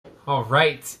All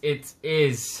right, it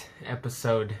is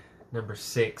episode number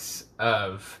 6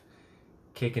 of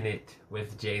Kicking It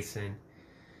with Jason.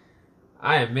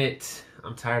 I admit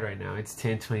I'm tired right now. It's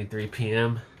 10:23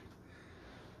 p.m.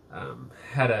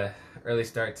 Had a early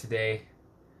start today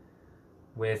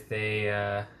with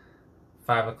a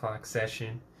 5 o'clock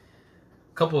session.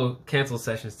 A couple canceled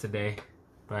sessions today,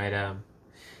 but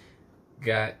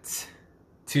got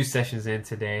 2 sessions in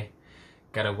today.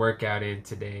 Got a workout in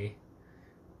today.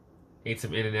 Ate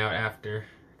some In-N-Out after.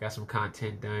 Got some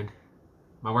content done.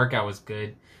 My workout was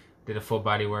good. Did a full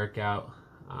body workout.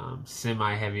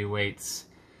 Semi-heavy weights.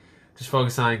 Just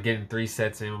focus on getting 3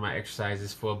 sets in with my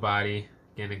exercises. Full body.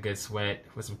 Getting a good sweat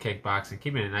with some kickboxing.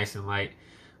 Keeping it nice and light.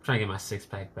 I'm trying to get my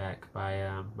 6-pack back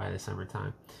by the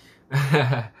summertime.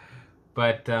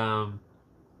 But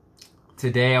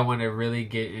today I want to really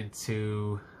get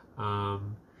into a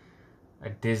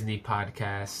Disney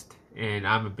podcast. And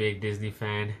I'm a big Disney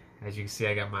fan. As you can see,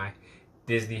 I got my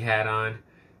Disney hat on,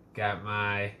 got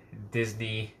my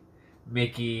Disney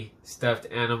Mickey stuffed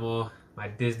animal, my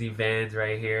Disney Vans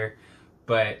right here.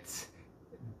 But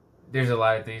there's a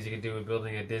lot of things you can do with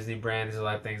building a Disney brand. There's a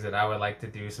lot of things that I would like to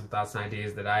do, some thoughts and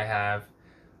ideas that I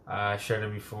have. Shared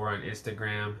them before on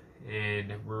Instagram,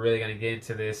 and we're really going to get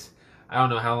into this. I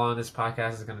don't know how long this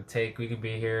podcast is going to take. We can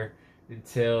be here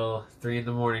until 3 in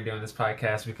the morning doing this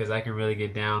podcast because I can really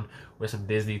get down with some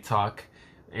Disney talk.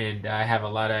 And I have a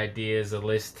lot of ideas, a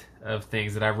list of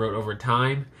things that I wrote over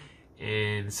time,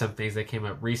 and some things that came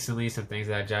up recently, some things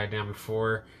that I jotted down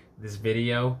before this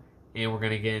video, and we're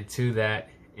going to get into that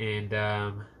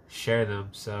and share them.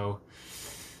 So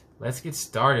let's get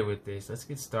started with this. Let's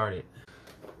get started.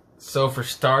 So for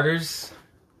starters,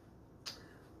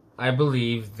 I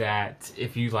believe that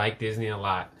if you like Disney a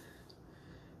lot,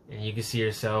 and you can see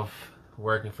yourself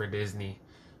working for Disney,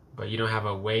 but you don't have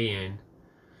a way in,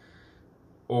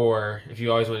 or if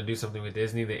you always want to do something with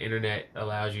Disney, the internet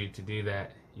allows you to do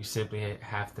that. You simply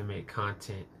have to make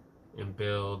content and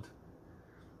build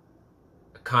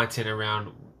content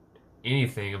around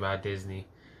anything about Disney.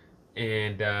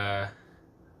 And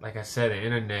like I said, the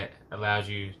internet allows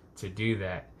you to do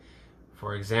that.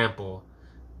 For example,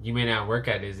 you may not work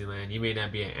at Disneyland. You may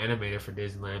not be an animator for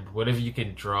Disneyland. But what if you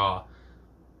can draw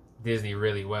Disney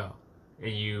really well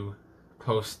and you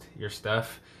post your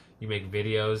stuff? You make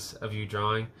videos of you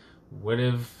drawing. What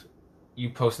if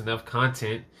you post enough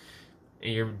content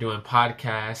and you're doing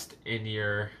podcast and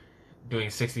you're doing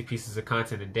 60 pieces of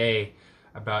content a day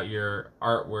about your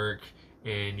artwork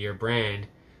and your brand?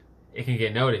 It can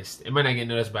get noticed. It might not get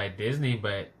noticed by Disney,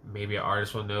 but maybe an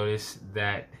artist will notice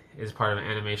that is part of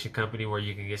an animation company where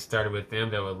you can get started with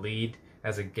them that will lead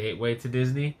as a gateway to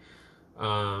Disney.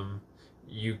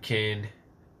 You can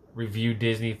review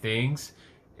Disney things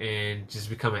and just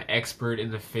become an expert in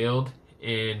the field,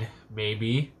 and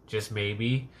maybe, just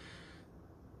maybe,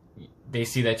 they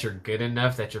see that you're good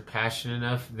enough, that you're passionate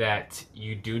enough, that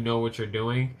you do know what you're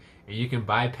doing, and you can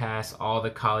bypass all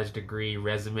the college degree,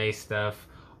 resume stuff,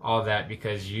 all that,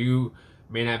 because you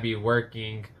may not be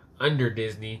working under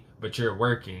Disney, but you're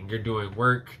working, you're doing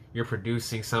work, you're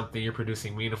producing something, you're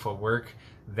producing meaningful work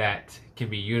that can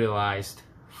be utilized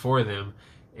for them.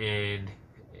 And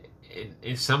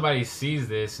if somebody sees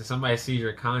this, if somebody sees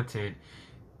your content,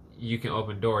 you can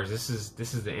open doors. This is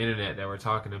the internet that we're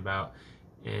talking about,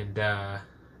 and that's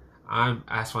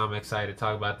why I'm excited to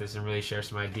talk about this and really share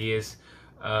some ideas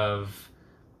of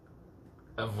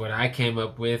what I came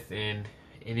up with. And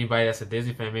anybody that's a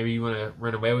Disney fan, maybe you want to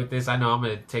run away with this. I know I'm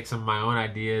going to take some of my own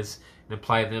ideas and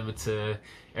apply them into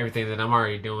everything that I'm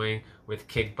already doing with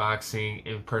kickboxing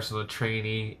and personal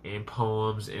training and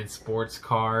poems and sports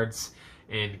cards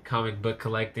and comic book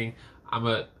collecting. I'm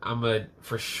a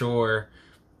for sure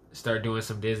start doing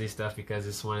some Disney stuff because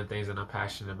it's one of the things that I'm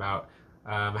passionate about.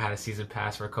 I had a season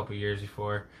pass for a couple years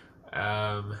before.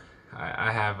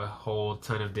 I have a whole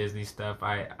ton of Disney stuff.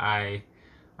 I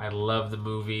love the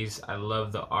movies. I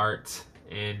love the art,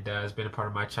 and it's been a part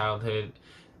of my childhood,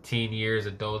 teen years,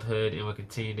 adulthood, and will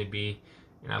continue to be.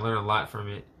 And I learn a lot from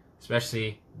it,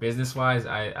 especially business-wise.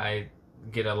 I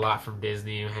get a lot from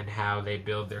Disney and how they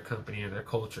build their company and their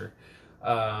culture.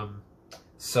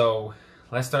 So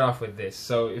let's start off with this.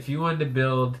 So if you wanted to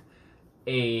build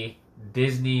a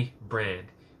Disney brand,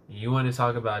 you want to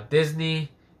talk about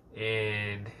Disney,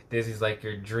 and Disney's like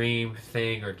your dream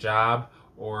thing or job,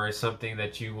 or something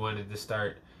that you wanted to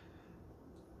start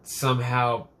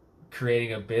somehow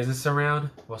creating a business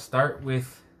around, well, start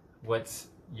with what's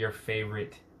your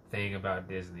favorite thing about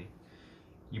Disney.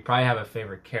 You probably have a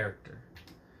favorite character.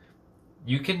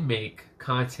 You can make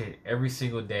content every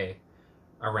single day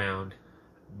around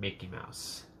Mickey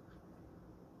Mouse.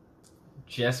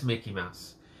 just Mickey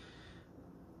Mouse.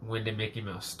 When did Mickey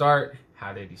Mouse start?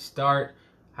 How did he start?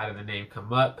 How did the name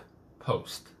come up?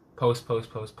 Post. Post,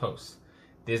 post, post, post.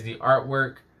 Disney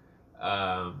artwork.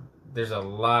 There's a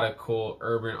lot of cool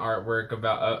urban artwork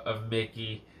of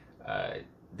Mickey.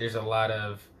 There's a lot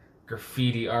of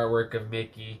graffiti artwork of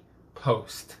Mickey.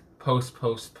 Post. Post,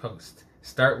 post, post.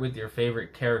 Start with your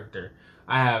favorite character.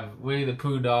 I have Winnie the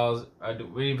Pooh dolls.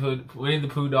 Winnie the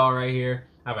Pooh doll right here.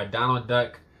 I have a Donald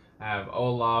Duck. I have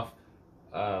Olaf.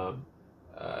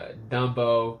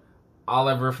 Dumbo,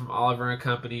 Oliver from Oliver and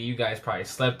Company. You guys probably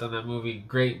slept on that movie.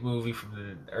 Great movie from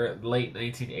the late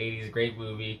 1980s. Great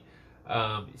movie.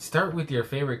 Start with your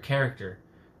favorite character.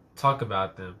 Talk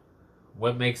about them.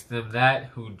 What makes them that?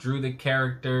 Who drew the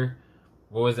character?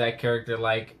 What was that character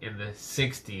like in the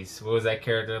 60s? What was that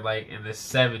character like in the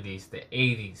 70s, the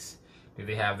 80s? Did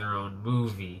they have their own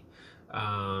movie?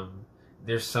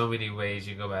 There's so many ways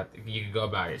you can go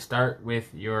about it. Start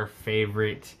with your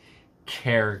favorite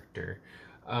character.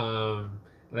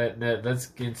 Let's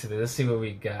get into this. Let's see what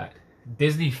we got.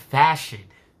 Disney fashion.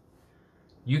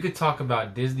 You could talk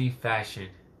about Disney fashion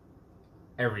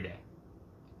every day.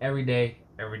 Every day,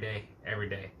 every day, every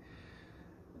day.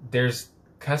 There's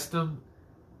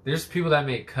people that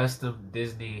make custom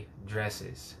Disney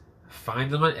dresses.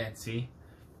 Find them on Etsy.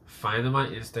 Find them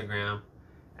on Instagram.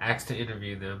 Ask to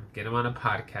interview them. Get them on a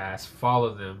podcast.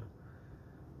 Follow them.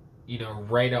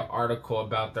 Write an article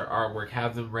about their artwork.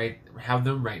 Have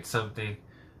them write something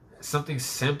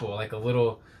simple, like a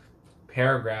little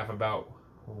paragraph about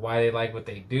why they like what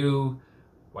they do,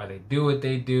 why they do what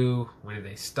they do, when did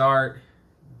they start.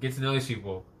 Get to know these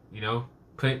people.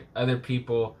 Put other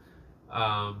people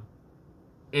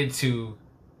into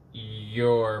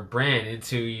your brand,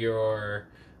 into your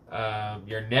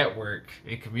network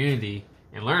and community,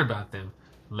 and learn about them.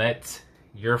 Let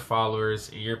your followers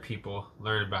and your people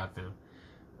learn about them.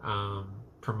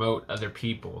 Promote other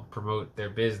people, promote their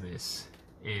business,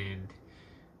 and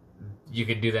you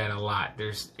can do that a lot.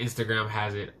 Instagram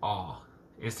has it all.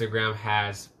 Instagram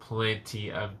has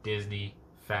plenty of Disney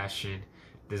fashion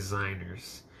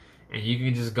designers, and you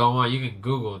can just go on. You can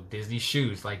Google Disney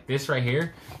shoes, like this right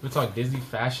here. We're talking Disney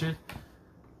fashion.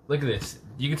 Look at this.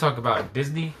 You can talk about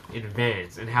Disney and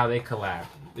Vans and how they collab.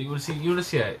 You want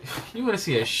to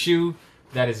see a shoe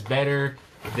that is better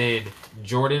than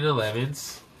Jordan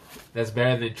 11s. That's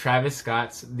better than Travis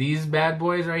Scott's. These bad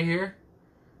boys right here.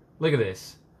 Look at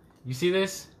this. You see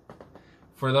this?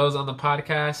 For those on the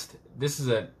podcast, this is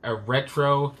a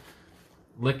retro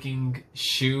looking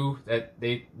shoe that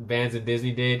Vans and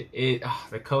Disney did.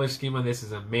 The color scheme on this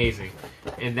is amazing.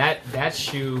 And that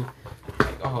shoe,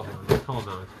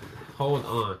 hold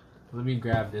on. Let me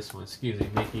grab this one. Excuse me,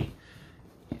 Mickey.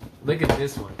 Look at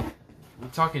this one. We're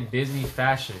talking Disney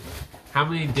fashion. How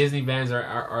many Disney Vans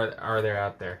are there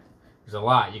out there? There's a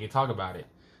lot. You can talk about it.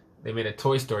 They made a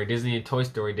Toy Story. Disney and Toy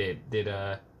Story did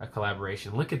a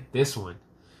collaboration. Look at this one.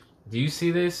 Do you see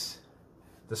this?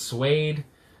 The suede,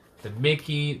 the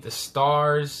Mickey, the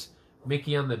stars,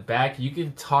 Mickey on the back. You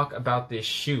can talk about this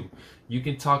shoe. You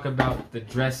can talk about the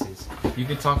dresses. You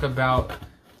can talk about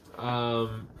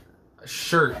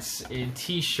shirts and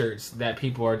t-shirts that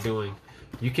people are doing.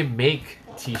 You can make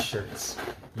t-shirts.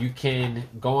 You can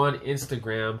go on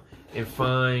Instagram and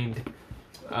find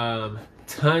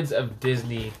tons of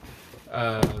Disney.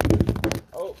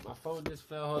 Oh, my phone just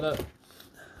fell. Hold up.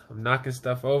 I'm knocking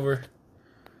stuff over.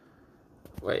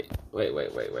 Wait.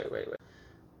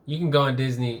 You can go on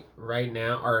Disney right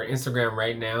now, or Instagram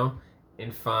right now,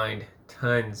 and find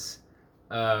tons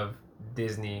of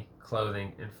Disney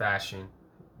clothing and fashion.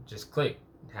 Just click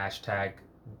hashtag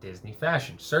Disney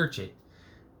fashion. Search it.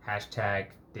 Hashtag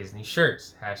Disney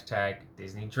shirts. Hashtag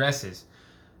Disney dresses.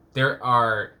 There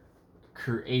are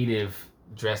creative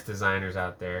dress designers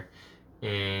out there,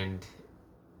 and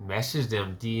message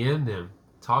them, DM them,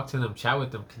 talk to them, chat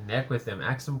with them, connect with them,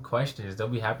 ask them questions. They'll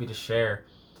be happy to share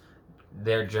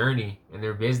their journey and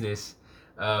their business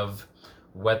of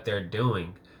what they're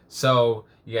doing. So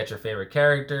you got your favorite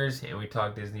characters, and we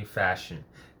talk Disney fashion.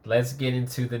 Let's get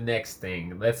into the next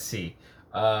thing. Let's see.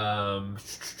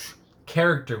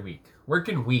 Character week.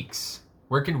 Working weeks.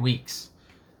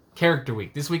 Character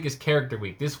week. This week is character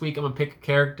week. This week I'm going to pick a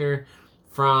character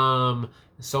from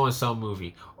so-and-so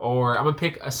movie. Or I'm going to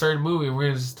pick a certain movie and we're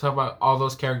going to just talk about all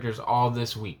those characters all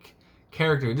this week.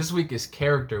 Character. This week is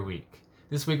character week.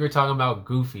 This week we're talking about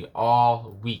Goofy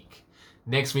all week.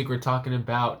 Next week we're talking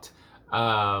about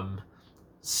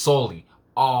Sully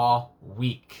all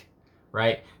week.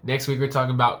 Right? Next week we're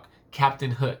talking about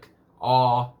Captain Hook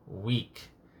all week.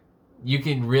 You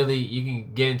can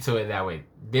get into it that way.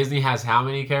 Disney has how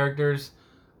many characters?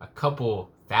 A couple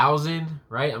 1,000,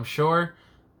 right? I'm sure.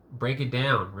 Break it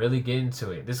down. Really get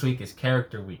into it. This week is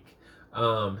Character Week.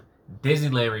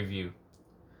 Disneyland review.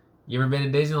 You ever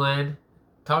been to Disneyland?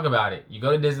 Talk about it. You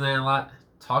go to Disneyland a lot?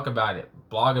 Talk about it.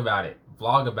 Blog about it.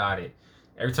 Vlog about it.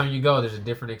 Every time you go, there's a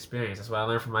different experience. That's what I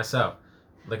learned from myself.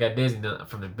 Look at Disney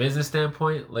from the business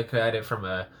standpoint. Look at it from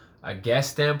a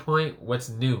guest standpoint. What's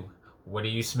new? What do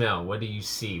you smell? What do you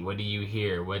see? What do you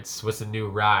hear? What's the new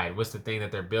ride? What's the thing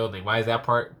that they're building? Why is that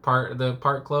part of the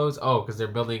park closed? Oh, because they're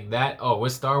building that. Oh,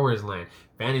 what's Star Wars Land?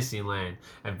 Fantasyland,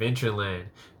 Adventureland.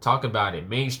 Talk about it.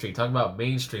 Main Street. Talk about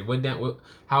Main Street.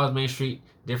 How is Main Street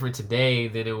different today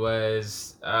than it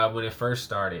was when it first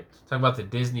started? Talk about the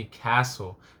Disney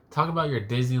Castle. Talk about your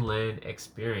Disneyland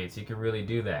experience. You can really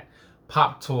do that.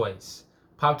 Pop toys.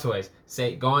 Pop toys.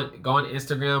 Say go on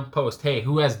Instagram, post, hey,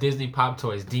 who has Disney pop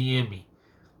toys? DM me.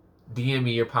 DM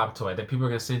me your pop toy. That people are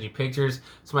gonna send you pictures.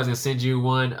 Somebody's gonna send you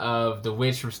one of the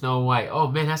witch from Snow White. Oh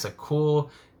man, that's a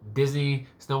cool Disney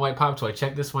Snow White pop toy.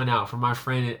 Check this one out from my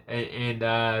friend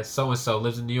and so and so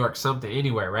lives in New York. Something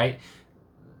anywhere, right?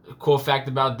 Cool fact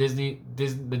about the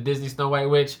Disney Snow White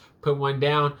witch. Put one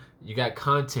down. You got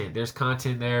content. There's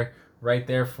content there, right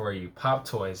there for you. Pop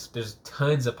toys. There's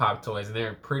tons of pop toys, and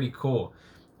they're pretty cool.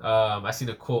 I seen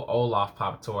a cool Olaf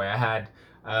pop toy. I have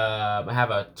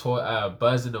a toy,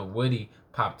 Buzz and a Woody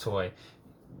pop toy.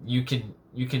 You can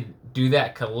do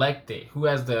that. Collect it. Who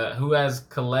has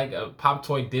collect pop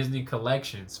toy Disney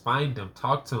collections? Find them.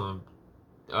 Talk to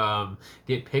them.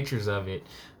 Get pictures of it.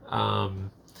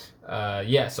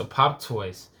 Yeah. So pop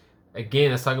toys.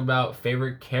 Again, let's talk about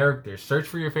favorite characters. Search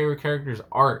for your favorite characters'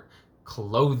 art,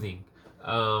 clothing.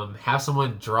 Have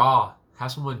someone draw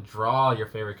your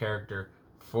favorite character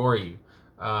for you.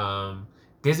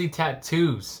 Disney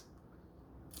tattoos.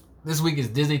 This week is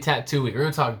Disney Tattoo Week. We're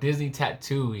gonna talk Disney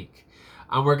Tattoo Week.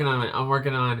 I'm working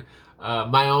on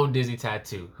my own Disney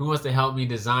tattoo. Who wants to help me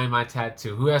design my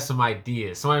tattoo? Who has some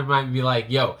ideas? Somebody might be like,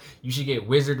 "Yo, you should get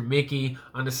Wizard Mickey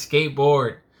on a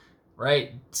skateboard,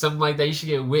 right? Something like that. You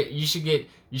should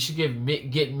get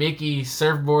Mickey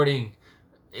surfboarding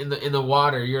in the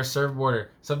water. You're a surfboarder,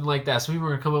 something like that." Some people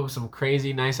are gonna come up with some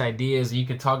crazy nice ideas, and you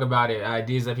can talk about it.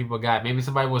 Ideas that people got. Maybe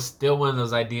somebody will steal one of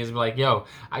those ideas and be like, "Yo,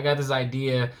 I got this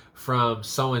idea from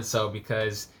so and so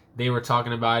because they were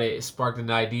talking about it. It sparked an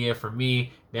idea for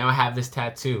me. Now I have this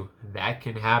tattoo." That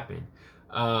can happen.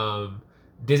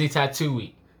 Disney Tattoo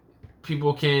Week.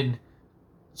 People can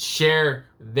share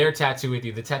their tattoo with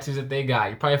you, the tattoos that they got.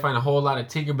 You probably find a whole lot of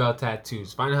Tinkerbell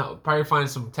tattoos. Probably find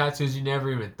some tattoos you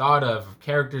never even thought of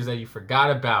characters that you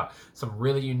forgot about. Some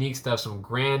really unique stuff, some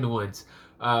grand ones.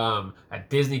 A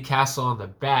Disney castle on the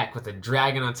back with a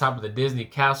dragon on top of the Disney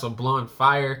castle blowing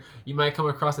fire. You might come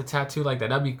across a tattoo like that.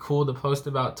 That'd be cool to post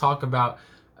about, talk about,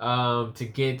 to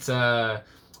get a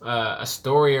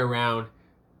story around.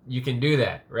 You can do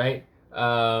that, right?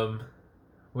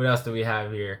 What else do we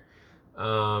have here?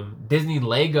 Disney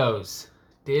Legos.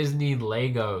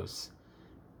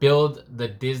 Build the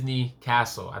Disney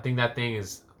castle. I think that thing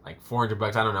is like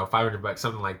 $400. I don't know, $500,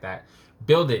 something like that.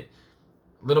 Build it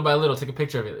little by little. Take a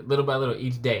picture of it little by little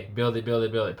each day. Build it.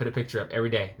 Put a picture up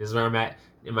every day. This is where I'm at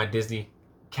in my Disney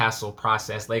castle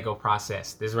process, Lego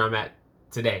process. This is where I'm at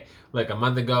today. Look, a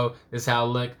month ago, this is how it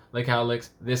looked. Look how it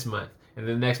looks this month. And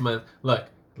then the next month, look,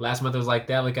 last month it was like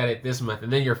that. Look at it this month.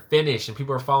 And then you're finished, and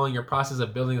people are following your process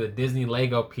of building the Disney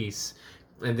Lego piece.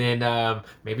 And then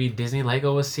maybe Disney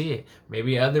Lego will see it.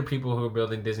 Maybe other people who are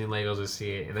building Disney Legos will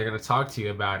see it, and they're going to talk to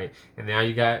you about it. And now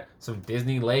you got some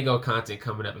Disney Lego content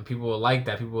coming up, and people will like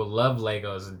that. People will love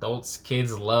Legos. Adults,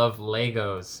 kids love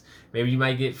Legos. Maybe you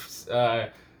might get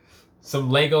some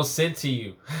Legos sent to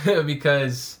you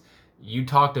because you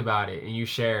talked about it, and you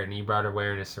shared, and you brought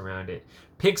awareness around it.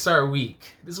 Pixar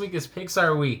Week. This week is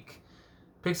Pixar Week.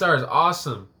 Pixar is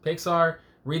awesome. Pixar,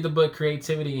 read the book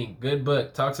Creativity Inc. Good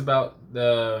book. Talks about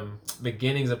the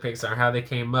beginnings of Pixar, how they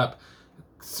came up.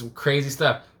 Some crazy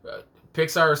stuff.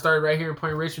 Pixar started right here in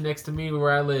Point Richard next to me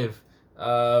where I live.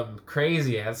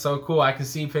 Crazy. That's so cool. I can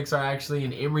see Pixar actually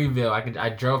in Emeryville. I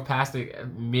drove past it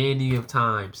many of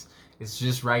times. It's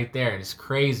just right there, and it's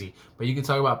crazy. But you can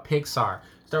talk about Pixar.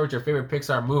 Start with your favorite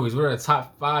Pixar movies. What are the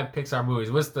top 5 Pixar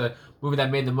movies? What's the movie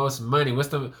that made the most money? What's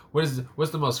the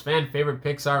most fan favorite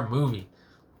Pixar movie?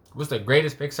 What's the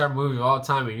greatest Pixar movie of all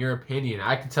time in your opinion?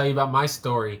 I can tell you about my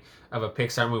story of a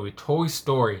Pixar movie. Toy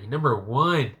Story, number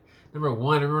one. I remember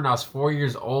when I was 4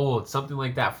 years old, something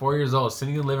like that. 4 years old,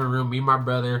 sitting in the living room, me and my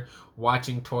brother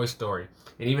watching Toy Story.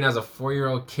 And even as a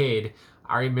 4-year-old kid,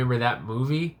 I remember that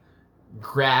movie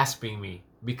grasping me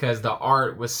because the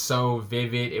art was so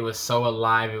vivid, it was so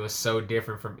alive, it was so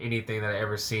different from anything that I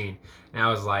ever seen. And I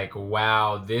was like,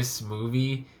 wow, this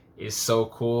movie is so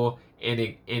cool, and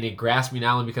it grasped me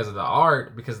not only because of the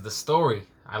art, because of the story.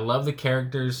 I love the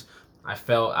characters. I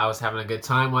felt I was having a good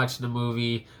time watching the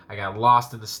movie. I got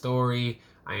lost in the story.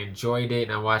 I enjoyed it,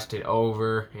 and I watched it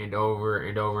over and over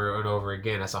and over and over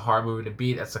again. That's a hard movie to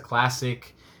beat. That's a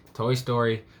classic. Toy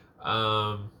Story.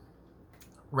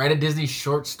 Write a Disney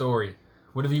short story.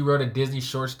 What if you wrote a Disney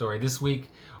short story this week,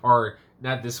 or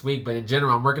not this week, but in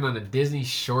general? I'm working on a Disney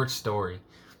short story,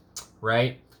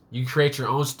 right? You create your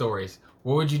own stories.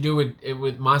 What would you do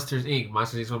with Monsters Inc?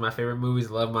 Monsters Inc is one of my favorite movies.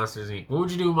 Love Monsters Inc. What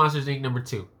would you do with Monsters Inc.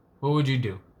 #2? What would you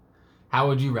do? How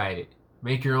would you write it?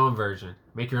 Make your own version.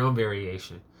 Make your own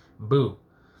variation. Boo.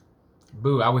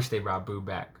 Boo. I wish they brought Boo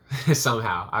back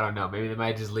somehow. I don't know. Maybe they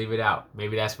might just leave it out.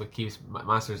 Maybe that's what keeps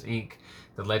Monsters Inc.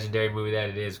 the legendary movie that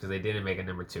it is, because they didn't make a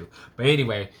 #2. But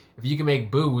anyway, if you can make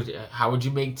Boo, how would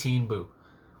you make Teen Boo?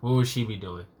 What would she be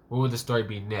doing? What would the story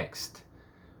be next?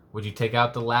 Would you take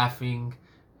out the laughing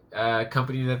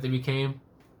company that they became?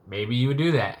 Maybe you would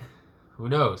do that. Who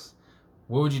knows?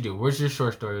 What would you do? What's your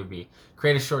short story would be?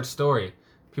 Create a short story.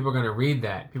 People are going to read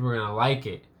that. People are going to like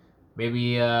it.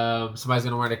 Maybe somebody's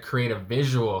going to want to create a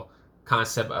visual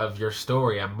concept of your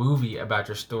story, a movie about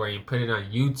your story, and put it on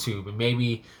YouTube. And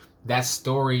maybe that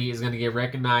story is going to get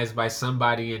recognized by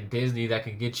somebody in Disney that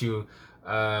can get you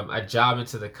a job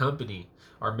into the company.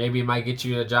 Or maybe it might get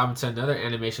you a job into another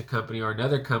animation company or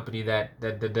another company that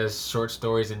does short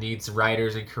stories and needs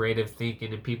writers and creative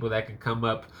thinking and people that can come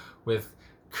up with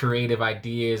creative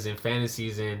ideas and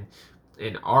fantasies and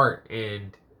art,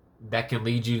 and that can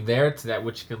lead you there to that,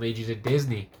 which can lead you to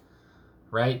Disney,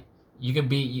 right? You can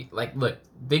be like, look,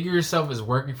 think of yourself as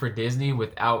working for Disney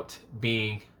without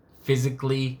being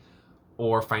physically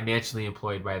or financially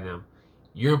employed by them.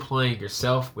 You're employing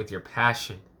yourself with your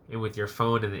passion and with your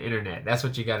phone and the internet. That's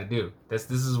what you got to do. This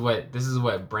is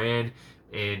what brand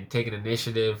and taking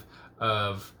initiative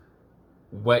of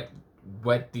what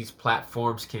these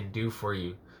platforms can do for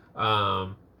you.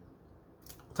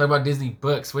 Talk about Disney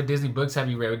books. What Disney books have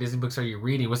you read? What Disney books are you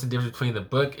reading? What's the difference between the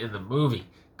book and the movie?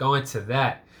 Go into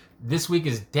that. This week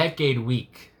is Decade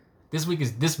Week.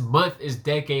 This month is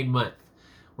Decade Month.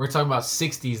 We're talking about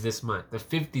 60s this month, the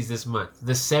 50s this month,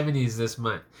 the 70s this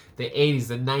month, the 80s,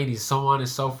 the 90s, so on and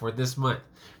so forth this month.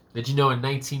 Did you know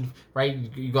right?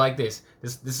 You go like this.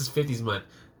 This is 50s month.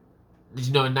 Did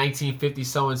you know in 1950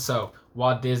 so and so,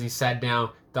 Walt Disney sat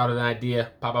down, thought of an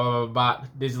idea, pop, pop, pop, pop,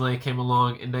 Disneyland came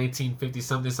along in 1950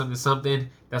 something.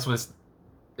 That's when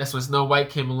Snow White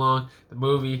came along, the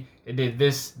movie. It did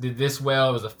this well.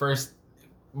 It was the first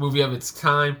movie of its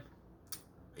time.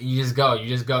 You just go.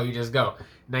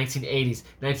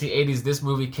 1980s, this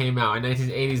movie came out. In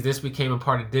 1980s, this became a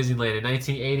part of Disneyland. In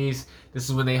 1980s, this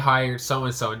is when they hired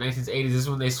so-and-so. In 1980s, this is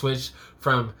when they switched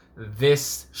from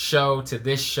this show to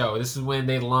this show. This is when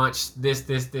they launched this,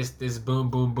 boom,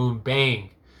 boom, boom, bang.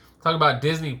 Talk about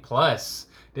Disney Plus.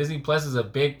 Disney Plus is a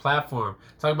big platform.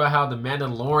 Talk about how The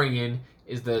Mandalorian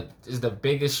is the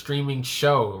biggest streaming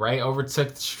show, right?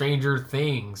 Overtook Stranger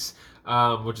Things,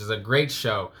 which is a great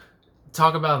show.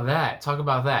 Talk about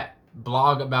that.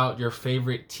 Blog about your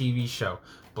favorite TV show.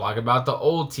 Blog about the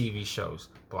old TV shows.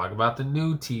 Blog about the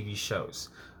new TV shows.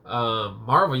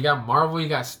 Marvel, you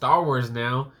got Star Wars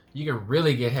now. You can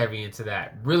really get heavy into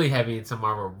that. Really heavy into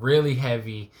Marvel. Really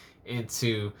heavy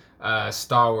into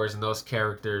Star Wars and those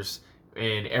characters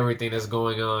and everything that's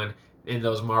going on in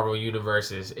those Marvel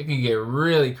universes. It can get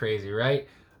really crazy, right?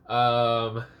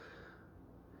 And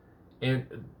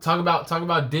talk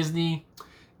about Disney.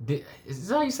 Is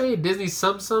that how you say it? Disney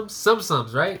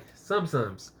Sum-Sums, right?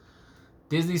 Sum-Sums.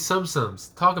 Disney Sum-Sums.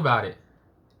 Talk about it.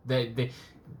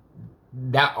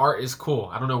 That art is cool.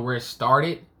 I don't know where it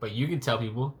started, but you can tell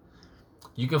people.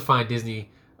 You can find Disney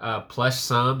plush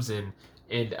sums and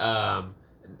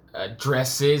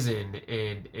dresses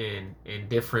and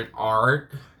different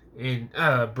art and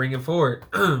bring it forward.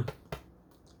 Cool,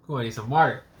 I need some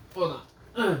water. Hold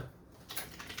on.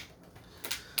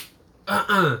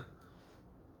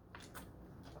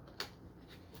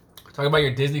 Talk about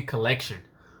your Disney collection.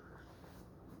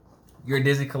 You're a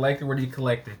Disney collector. What are you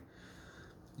collecting?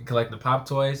 You collect the Pop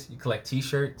Toys. You collect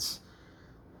T-shirts.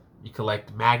 You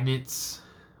collect magnets.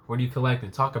 What are you collecting?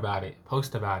 Talk about it.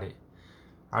 Post about it.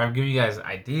 I'm giving you guys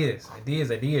ideas.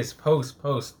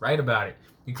 Post. Write about it.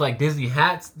 You collect Disney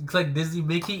hats. You collect Disney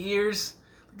Mickey ears.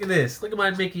 Look at this. Look at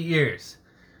my Mickey ears.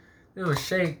 They don't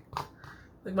shake.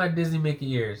 Look at my Disney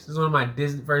Mickey ears. This is one of my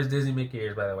first Disney Mickey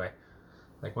ears, by the way.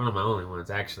 Like one of my only ones,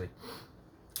 actually.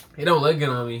 It don't look good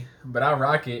on me, but I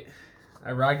rock it.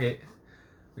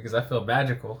 Because I feel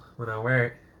magical when I wear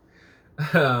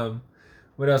it.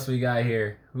 What else we got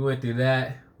here? We went through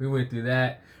that.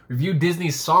 Review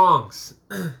Disney songs.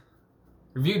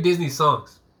 Review Disney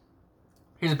songs.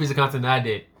 Here's a piece of content that I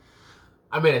did.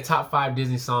 I made a top 5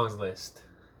 Disney songs list.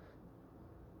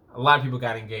 A lot of people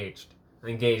got engaged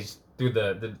through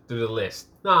the list.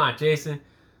 Nah, Jason,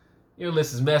 your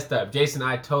list is messed up. Jason,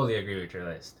 I totally agree with your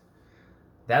list.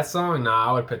 That song, nah,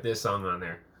 I would put this song on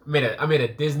there. I made a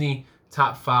Disney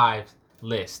top 5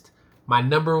 list. My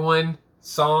number 1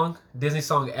 song, Disney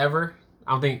song ever.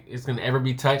 I don't think it's gonna ever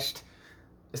be touched.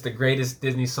 It's the greatest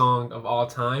Disney song of all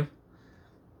time.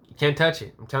 You can't touch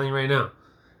it. I'm telling you right now.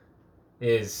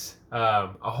 Is A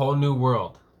Whole New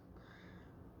World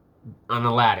on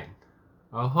Aladdin.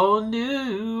 A whole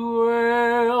new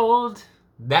world.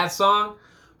 That song,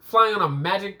 flying on a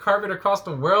magic carpet across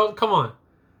the world. Come on.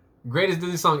 Greatest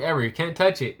Disney song ever. You can't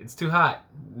touch it. It's too hot.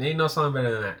 There ain't no song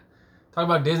better than that. Talk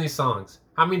about Disney songs.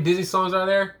 How many Disney songs are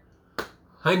there?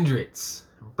 Hundreds.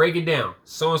 Break it down.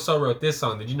 So and so wrote this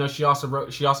song. Did you know she also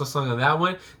sung on that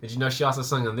one? Did you know she also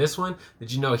sung on this one?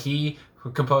 Did you know he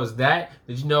composed that?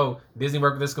 Did you know Disney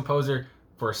worked with this composer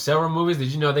for several movies?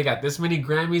 Did you know they got this many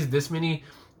Grammys, this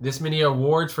many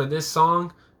awards for this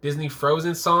song? Disney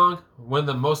Frozen song, one of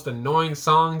the most annoying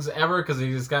songs ever because it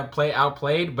just got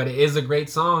outplayed, but it is a great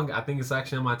song. I think it's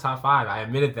actually in my top 5. I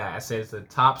admitted that. I said it's the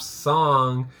top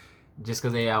song. Just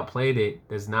because they outplayed it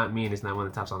does not mean it's not one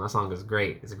of the top songs. That song is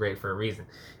great. It's great for a reason.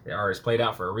 Or it's played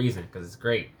out for a reason because it's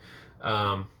great.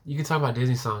 You can talk about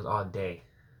Disney songs all day.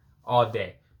 All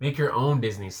day. Make your own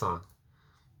Disney song.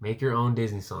 Make your own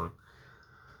Disney song.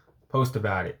 Post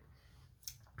about it.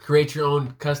 Create your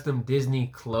own custom Disney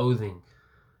clothing.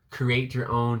 Create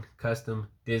your own custom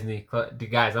Disney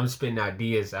guys, I'm spitting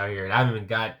ideas out here. I haven't even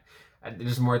got...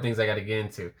 There's more things I got to get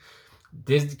into.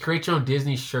 Create your own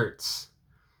Disney shirts.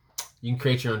 You can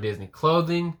create your own Disney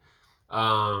clothing.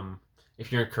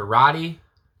 If you're in karate,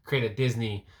 create a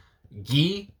Disney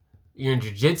gi. You're in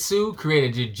jiu-jitsu, create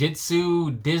a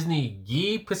jiu-jitsu Disney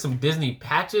gi. Put some Disney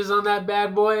patches on that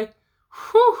bad boy.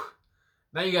 Whew.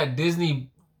 Now you got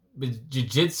Disney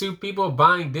jiu-jitsu people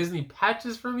buying Disney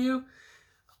patches from you.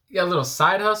 You got a little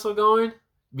side hustle going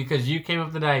because you came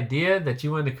up with the idea that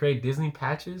you wanted to create Disney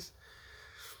patches.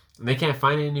 And they can't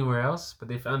find it anywhere else, but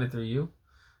they found it through you.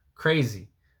 Crazy.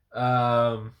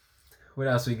 What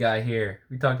else we got here?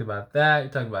 We talked about that. We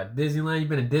talked about Disneyland. You've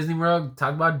been to Disney World.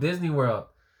 Talk about Disney World.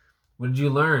 What did you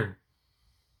learn?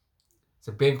 It's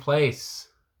a big place.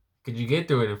 Could you get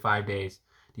through it in 5 days?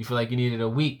 Do you feel like you needed a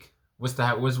week? What's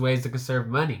ways to conserve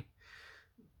money?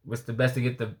 What's the best to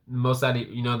get the most out of,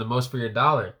 the most for your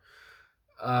dollar?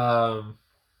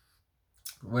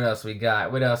 What else we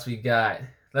got?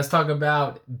 Let's talk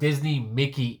about Disney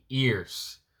Mickey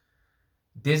ears.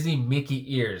 Disney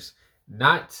Mickey ears.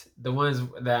 Not the ones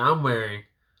that I'm wearing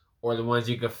or the ones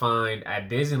you can find at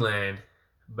Disneyland,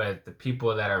 but the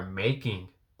people that are making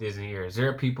Disney ears. There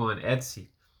are people on Etsy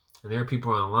and there are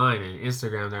people online and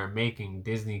Instagram that are making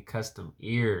Disney custom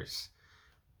ears,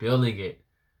 building it.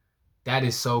 That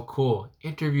is so cool.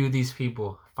 Interview these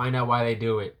people. Find out why they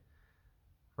do it.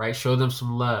 Right? Show them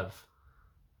some love.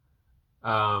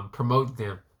 Promote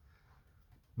them.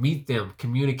 Meet them.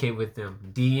 Communicate with them.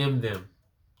 DM them.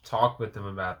 Talk with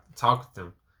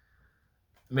them.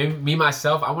 Maybe me,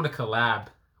 myself, I want to collab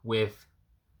with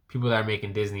people that are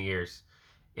making Disney ears.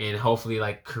 And hopefully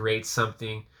create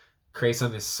something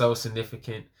so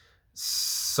significant,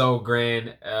 so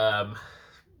grand.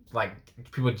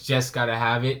 People just got to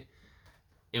have it.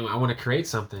 And I want to create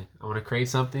something.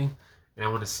 And I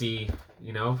want to see,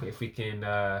 if we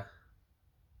can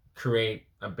create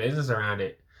a business around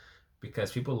it,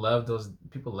 because people love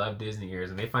Disney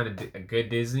ears, and they find a good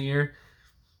Disney ear,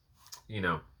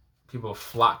 people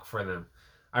flock for them.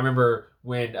 I remember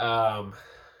when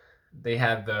they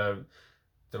had the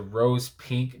rose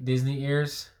pink Disney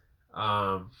ears.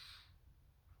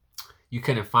 You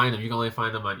couldn't find them. You can only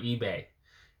find them on eBay,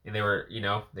 and they were,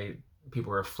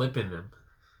 people were flipping them.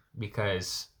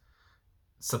 Because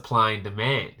supply and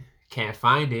demand. Can't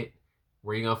find it.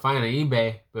 Where you gonna find it? On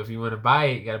eBay. But if you want to buy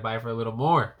it, you gotta buy it for a little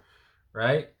more,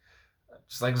 right?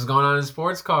 Just like what's going on in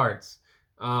sports cards.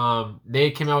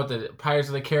 They came out with the Pirates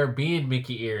of the Caribbean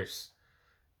Mickey ears.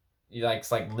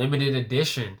 It's like limited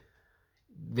edition.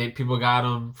 People got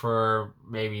them for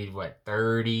maybe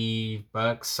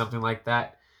 $30, something like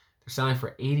that. They're selling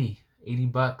for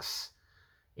 $80 bucks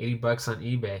on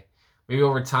eBay. Maybe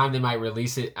over time they might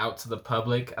release it out to the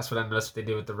public. That's what I noticed they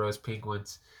did with the rose pink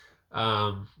ones.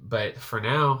 But for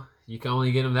now, you can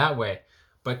only get them that way.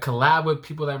 But collab with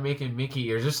people that are making Mickey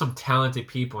ears. There's some talented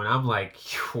people, and I'm like,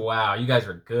 wow, you guys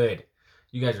are good.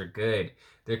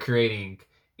 They're creating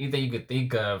anything you could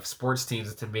think of. Sports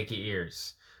teams into Mickey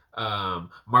ears.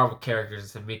 Marvel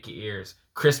characters into Mickey ears.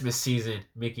 Christmas season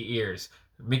Mickey ears.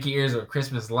 Mickey ears with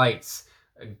Christmas lights,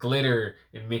 glitter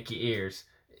in Mickey ears.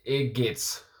 It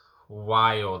gets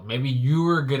wild. Maybe you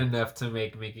were good enough to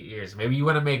make Mickey ears. Maybe you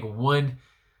want to make one.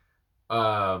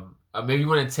 Maybe you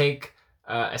want to take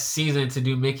a season to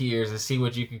do Mickey ears and see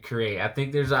what you can create. I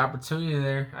think there's an opportunity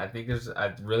there.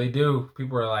 I really do.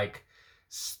 People are like,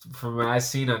 from what I've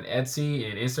seen on Etsy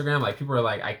and Instagram, like people are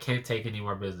like, I can't take any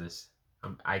more business.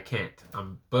 I can't.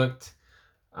 I'm booked.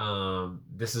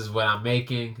 This is what I'm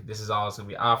making. This is all that's gonna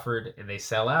be offered, and they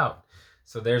sell out.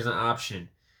 So there's an option.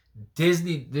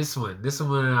 Disney, this one,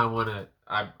 I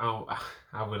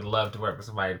would love to work with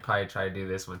somebody to probably try to do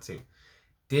this one too.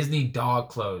 Disney dog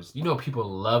clothes. You know, people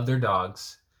love their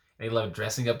dogs. They love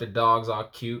dressing up their dogs all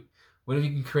cute. What if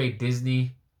you can create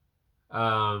Disney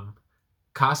um,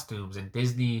 costumes and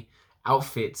Disney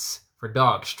outfits for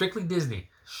dogs? Strictly Disney.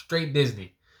 Straight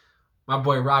Disney. My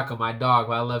boy Rocco, my dog,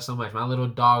 who I love so much. My little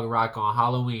dog Rocco on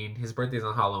Halloween. His birthday's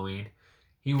on Halloween.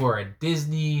 He wore a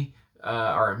Disney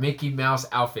or a Mickey Mouse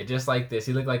outfit just like this.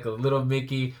 He looked like a little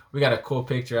Mickey. We got a cool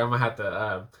picture. I'm going to have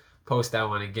to post that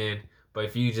one again. But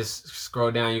if you just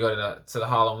scroll down, you go to the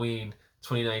Halloween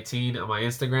 2019 on my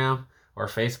Instagram or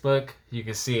Facebook, you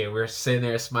can see it. We're sitting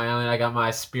there smiling. I got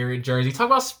my Spirit jersey. Talk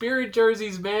about Spirit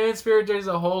jerseys, man. Spirit jerseys,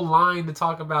 a whole line to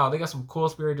talk about. They got some cool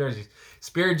Spirit jerseys.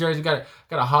 Spirit jersey, got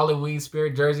a Halloween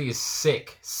Spirit jersey. Is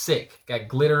sick. Got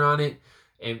glitter on it,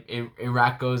 and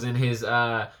Rocco's in his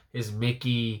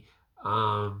Mickey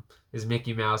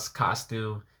Mouse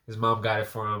costume. His mom got it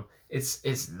for him.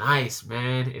 It's nice,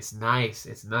 man. It's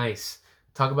nice.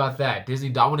 Talk about that.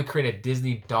 Disney. I want to create a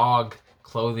Disney dog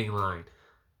clothing line.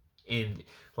 And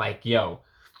like, yo,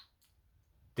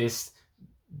 this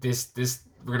we're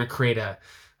gonna create a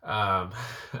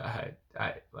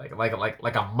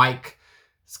like a Mike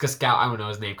Skaskow, I don't know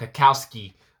his name,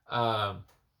 Kakowski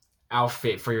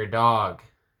outfit for your dog.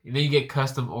 And then you get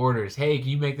custom orders. Hey, can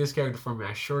you make this character for me?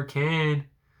 I sure can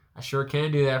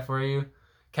do that for you.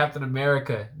 Captain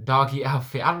America doggy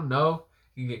outfit. I don't know.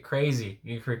 You can get crazy.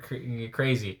 You can get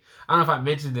crazy. I don't know if I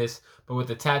mentioned this, but with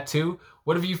the tattoo,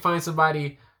 what if you find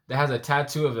somebody that has a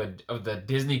tattoo of the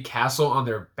Disney castle on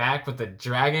their back with the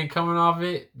dragon coming off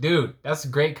it? Dude, that's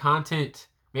great content.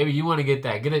 Maybe you want to get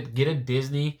that. Get a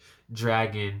Disney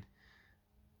dragon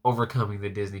overcoming the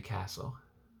Disney castle.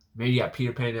 Maybe you got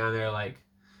Peter Pan down there like,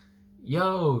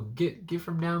 yo, get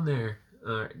from down there.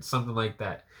 Something like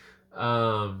that.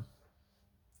 And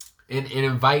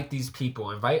invite these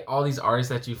people. Invite all these artists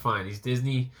that you find. These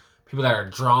Disney people that are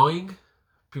drawing,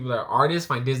 people that are artists,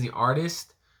 find Disney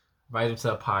artists. Invite them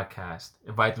to a podcast.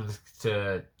 Invite them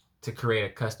to create a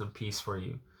custom piece for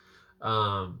you.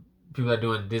 People that are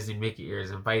doing Disney Mickey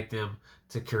ears, invite them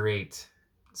to create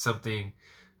something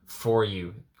for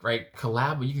you. Right?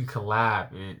 Collab. You can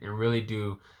collab and really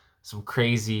do some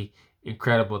crazy,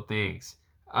 incredible things.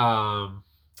 I'm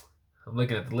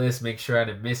looking at the list, make sure I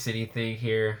didn't miss anything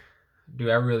here. Dude,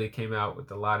 I really came out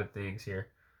with a lot of things here.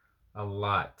 A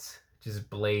lot. Just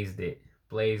blazed it.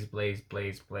 Blazed.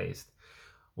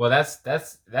 Well, that's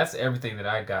everything that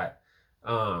I got.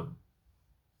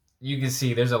 You can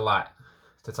see there's a lot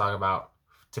to talk about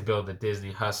to build the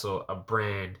Disney hustle, a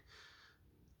brand,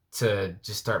 to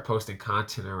just start posting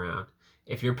content around.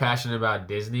 If you're passionate about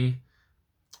Disney,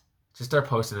 just start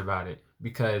posting about it,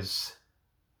 because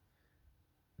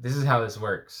this is how this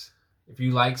works. If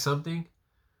you like something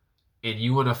and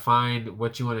you want to find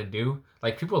what you want to do,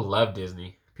 like, people love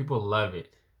Disney. People love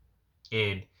it.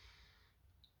 And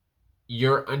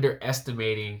you're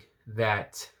underestimating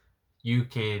that you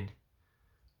can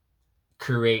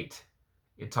create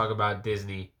and talk about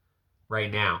Disney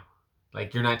right now.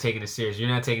 Like, you're not taking it serious. You're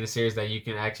not taking it serious that you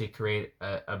can actually create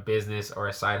a business or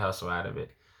a side hustle out of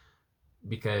it,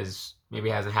 because maybe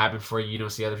it hasn't happened for you. You don't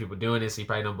see other people doing this, so you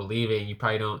probably don't believe it, and you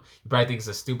probably think it's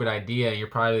a stupid idea, and you're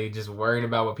probably just worried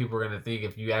about what people are going to think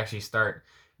if you actually start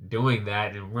doing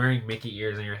that and wearing Mickey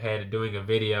ears in your head and doing a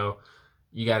video.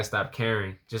 You got to stop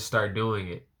caring. Just start doing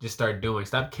it. Just start doing.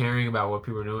 Stop caring about what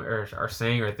people are doing or are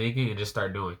saying or thinking, and just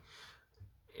start doing.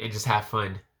 And just have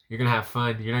fun. You're going to have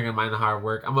fun. You're not going to mind the hard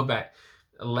work. I'm up at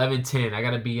 11:10. I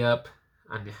got to be up.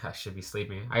 I should be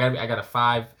sleeping. I got a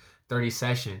 5:30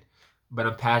 session. But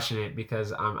I'm passionate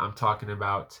because I'm talking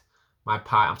about I'm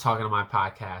talking to my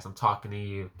podcast. I'm talking to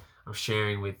you. I'm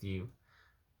sharing with you,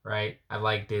 right? I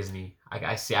like Disney. I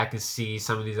can see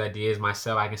some of these ideas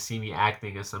myself. I can see me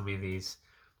acting on some of these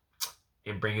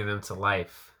and bringing them to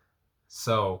life.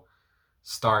 So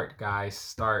start, guys.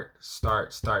 Start.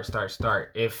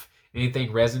 If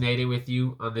anything resonated with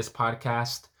you on this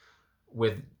podcast,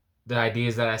 with the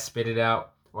ideas that I spitted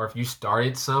out, or if you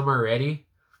started some already,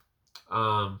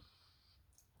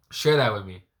 share that with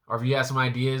me. Or if you have some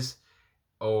ideas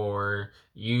or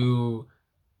you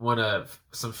want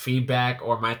some feedback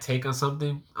or my take on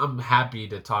something, I'm happy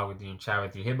to talk with you and chat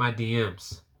with you. Hit my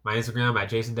DMs, my Instagram at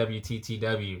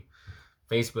JasonWTTW,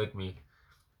 Facebook me,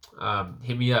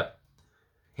 hit me up.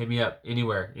 Hit me up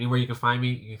anywhere you can find me.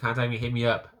 You can contact me. Hit me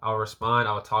up. I'll respond.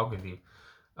 I'll talk with you.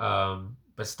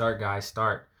 But start, guys.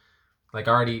 Start. Like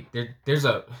already, there's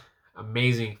a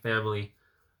amazing family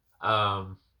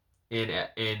in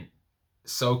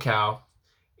SoCal,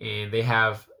 and they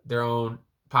have their own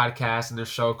podcast and their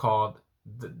show called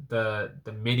the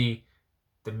Mini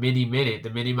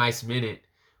Mice Minute,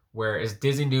 where it's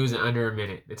Disney news in under a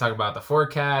minute. They talk about the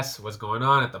forecast, what's going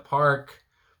on at the park,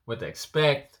 what to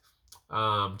expect,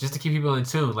 just to keep people in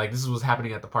tune. Like, this is what's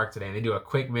happening at the park today. And they do a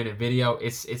quick minute video.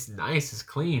 It's nice, it's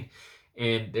clean,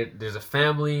 and there's a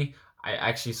family. I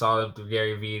actually saw them through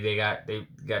Gary Vee. They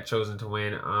got chosen to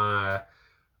win a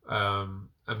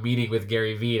meeting with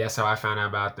Gary Vee. That's how I found out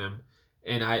about them.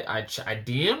 And I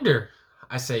DM'd her.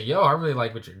 I said, yo, I really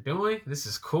like what you're doing. This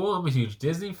is cool. I'm a huge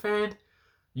Disney fan.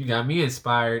 You got me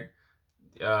inspired.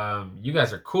 You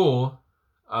guys are cool.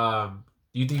 Do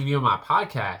you think you can be on my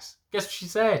podcast? Guess what she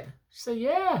said? She said,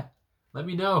 yeah. Let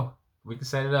me know. We can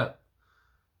set it up.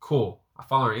 Cool. I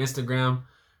follow her on Instagram.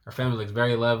 Her family looks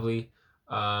very lovely.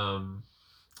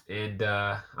 And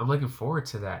I'm looking forward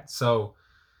to that. So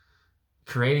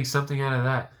creating something out of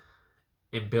that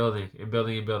and building,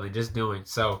 just doing.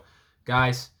 So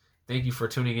guys, thank you for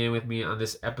tuning in with me on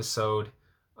this episode.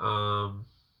 Go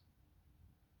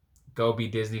be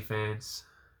Disney fans.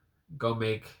 Go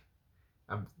make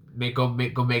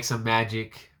some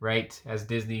magic, right? As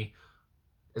Disney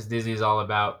is all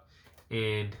about.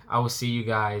 And I will see you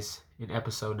guys in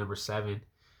episode number 7.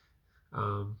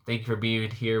 Thank you for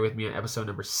being here with me on episode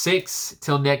number 6.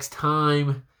 Till next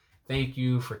time, thank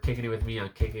you for kicking it with me on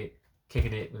Kicking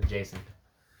It with Jason.